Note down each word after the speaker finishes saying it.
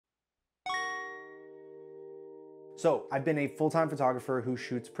So I've been a full-time photographer who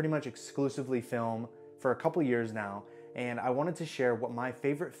shoots pretty much exclusively film for a couple years now, and I wanted to share what my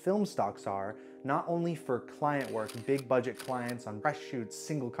favorite film stocks are, not only for client work, big budget clients on press shoots,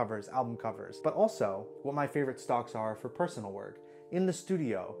 single covers, album covers, but also what my favorite stocks are for personal work, in the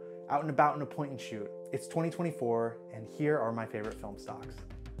studio, out and about in a point and shoot. It's 2024, and here are my favorite film stocks.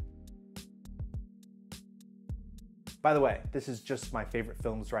 By the way, this is just my favorite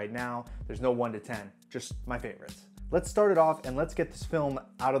films right now. There's no 1 to 10, just my favorites. Let's start it off and let's get this film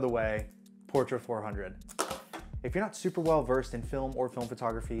out of the way, Portra 400. If you're not super well versed in film or film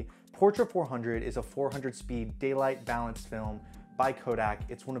photography, Portra 400 is a 400 speed daylight balanced film by Kodak.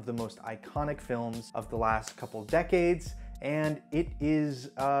 It's one of the most iconic films of the last couple decades, and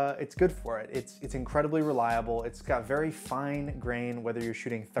it's good for it. It's incredibly reliable. It's got very fine grain, whether you're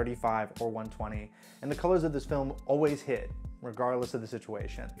shooting 35 or 120, and the colors of this film always hit, regardless of the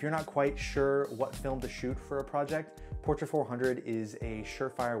situation. If you're not quite sure what film to shoot for a project, Portra 400 is a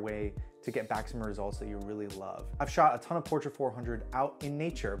surefire way to get back some results that you really love. I've shot a ton of Portra 400 out in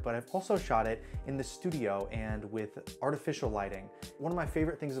nature, but I've also shot it in the studio and with artificial lighting. One of my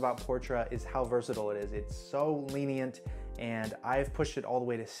favorite things about Portra is how versatile it is. It's so lenient, and I've pushed it all the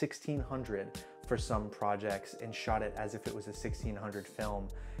way to 1600 for some projects and shot it as if it was a 1600 film,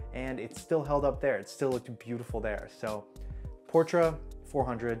 and it still held up there. It still looked beautiful there. So Portra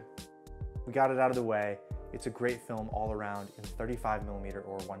 400, we got it out of the way. It's a great film all around in 35mm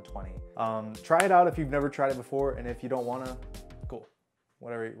or 120. Try it out if you've never tried it before, and if you don't wanna, cool.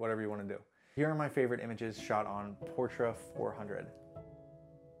 Whatever you wanna do. Here are my favorite images shot on Portra 400.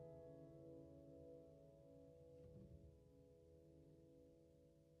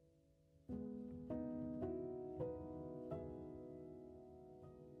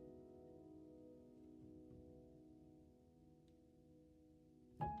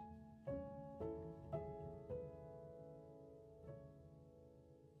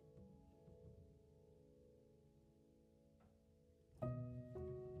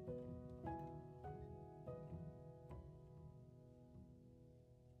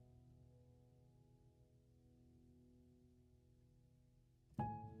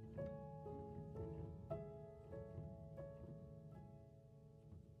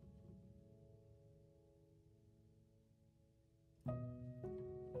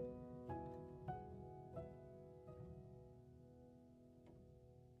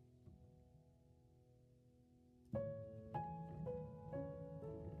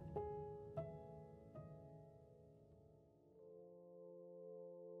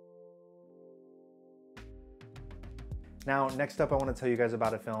 Now, next up, I want to tell you guys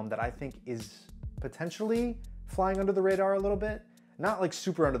about a film that I think is potentially flying under the radar a little bit. Not like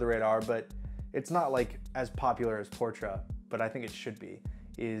super under the radar, but it's not like as popular as Portra, but I think it should be,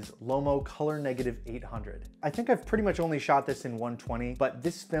 is Lomo Color Negative 800. I think I've pretty much only shot this in 120, but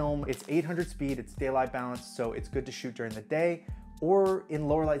this film, it's 800 speed, it's daylight balanced, so it's good to shoot during the day or in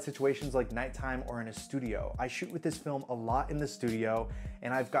lower light situations like nighttime or in a studio. I shoot with this film a lot in the studio,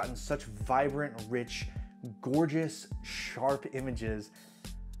 and I've gotten such vibrant, rich, gorgeous, sharp images.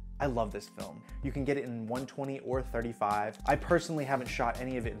 I love this film. You can get it in 120 or 35. I personally haven't shot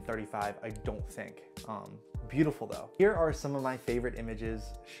any of it in 35, I don't think. Beautiful though. Here are some of my favorite images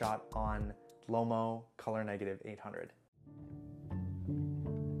shot on Lomo Color Negative 800.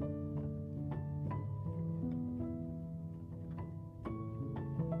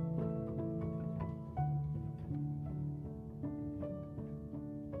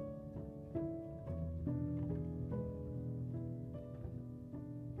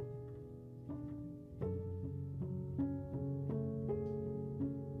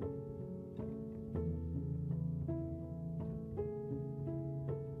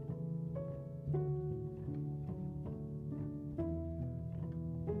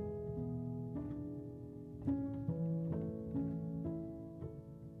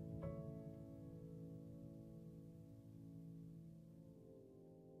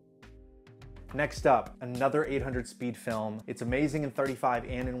 Next up, another 800 speed film. It's amazing in 35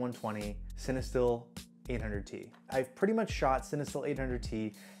 and in 120, Cinestill 800T. I've pretty much shot Cinestill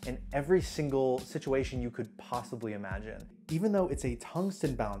 800T in every single situation you could possibly imagine. Even though it's a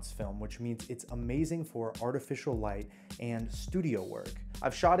tungsten balanced film, which means it's amazing for artificial light and studio work.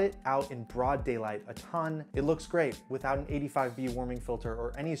 I've shot it out in broad daylight a ton. It looks great without an 85B warming filter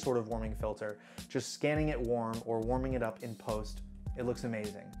or any sort of warming filter. Just scanning it warm or warming it up in post, it looks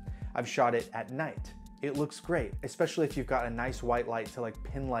amazing. I've shot it at night. It looks great, especially if you've got a nice white light to like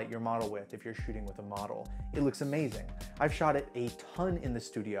pin light your model with if you're shooting with a model. It looks amazing. I've shot it a ton in the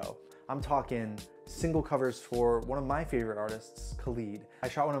studio. I'm talking single covers for one of my favorite artists, Khalid. I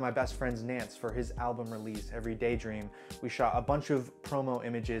shot one of my best friends, Nance, for his album release, Every Daydream. We shot a bunch of promo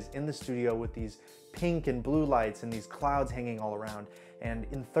images in the studio with these pink and blue lights and these clouds hanging all around. And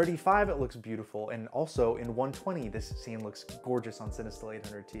in 35, it looks beautiful. And also in 120, this scene looks gorgeous on Cinestill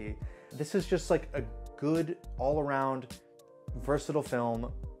 800T. This is just like a good all-around versatile film.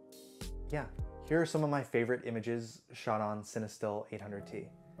 Yeah, here are some of my favorite images shot on Cinestill 800T.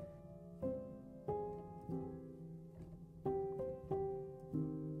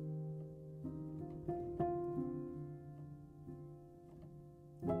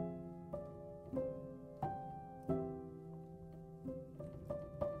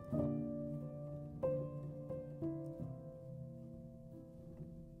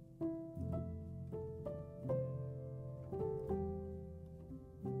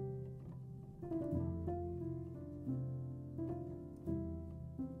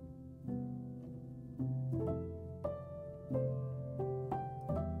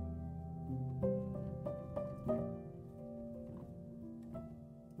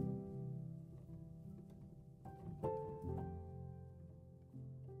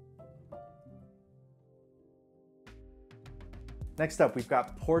 Next up, we've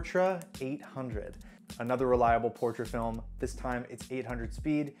got Portra 800, another reliable Portra film. This time it's 800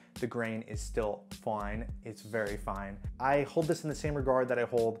 speed. The grain is still fine. It's very fine. I hold this in the same regard that I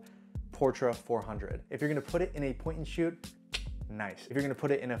hold Portra 400. If you're gonna put it in a point and shoot, nice. If you're gonna put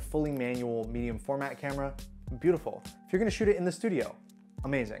it in a fully manual medium format camera, beautiful. If you're gonna shoot it in the studio,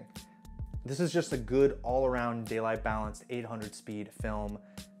 amazing. This is just a good all-around daylight balanced 800 speed film.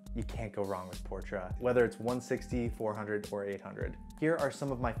 You can't go wrong with Portra, whether it's 160, 400, or 800. Here are some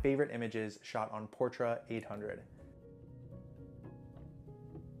of my favorite images shot on Portra 800.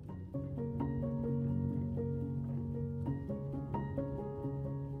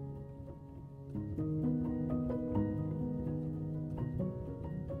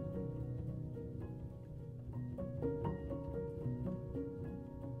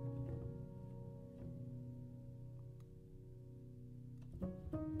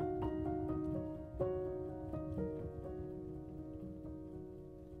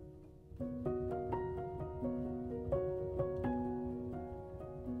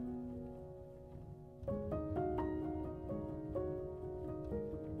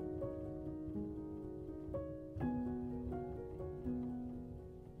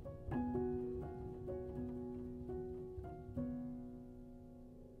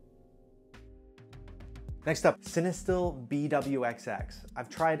 Next up, Cinestill BWXX. I've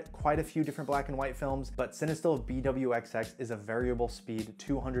tried quite a few different black and white films, but Cinestill BWXX is a variable speed,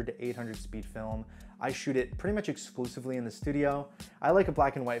 200 to 800 speed film. I shoot it pretty much exclusively in the studio. I like a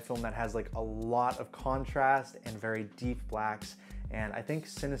black and white film that has like a lot of contrast and very deep blacks, and I think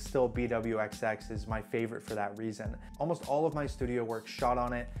Cinestill BWXX is my favorite for that reason. Almost all of my studio work shot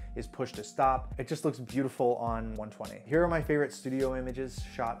on it is push to stop. It just looks beautiful on 120. Here are my favorite studio images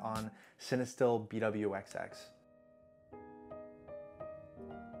shot on Cinestill BWXX.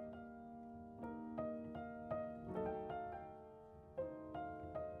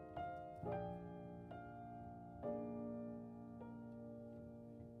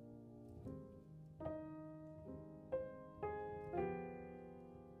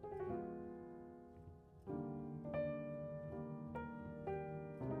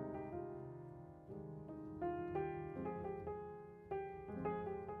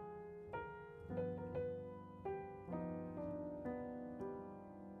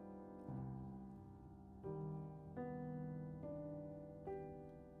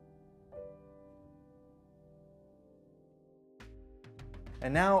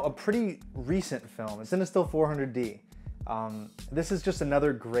 And now a pretty recent film, Cinestill 400D. This is just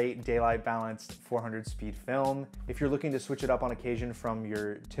another great daylight balanced 400 speed film. If you're looking to switch it up on occasion from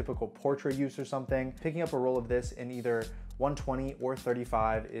your typical portrait use or something, picking up a roll of this in either 120 or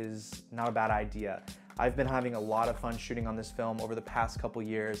 35 is not a bad idea. I've been having a lot of fun shooting on this film over the past couple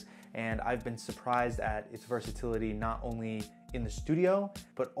years, and I've been surprised at its versatility not only in the studio,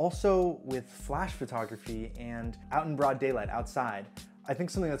 but also with flash photography and out in broad daylight outside. I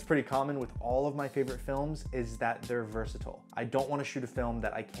think something that's pretty common with all of my favorite films is that they're versatile. I don't want to shoot a film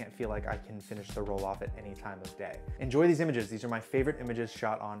that I can't feel like I can finish the roll off at any time of day. Enjoy these images. These are my favorite images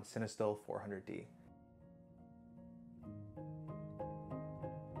shot on Cinestill 400D.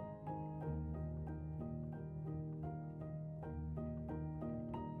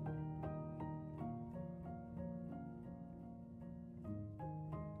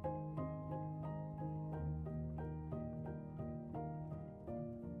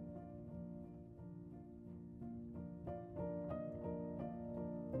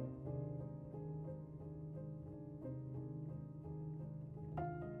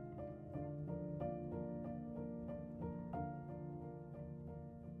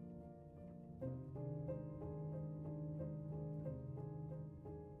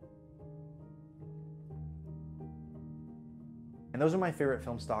 And those are my favorite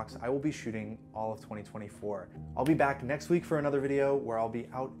film stocks I will be shooting all of 2024. I'll be back next week for another video where I'll be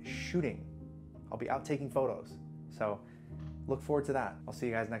out shooting. I'll be out taking photos. So look forward to that. I'll see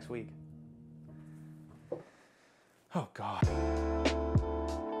you guys next week. Oh God.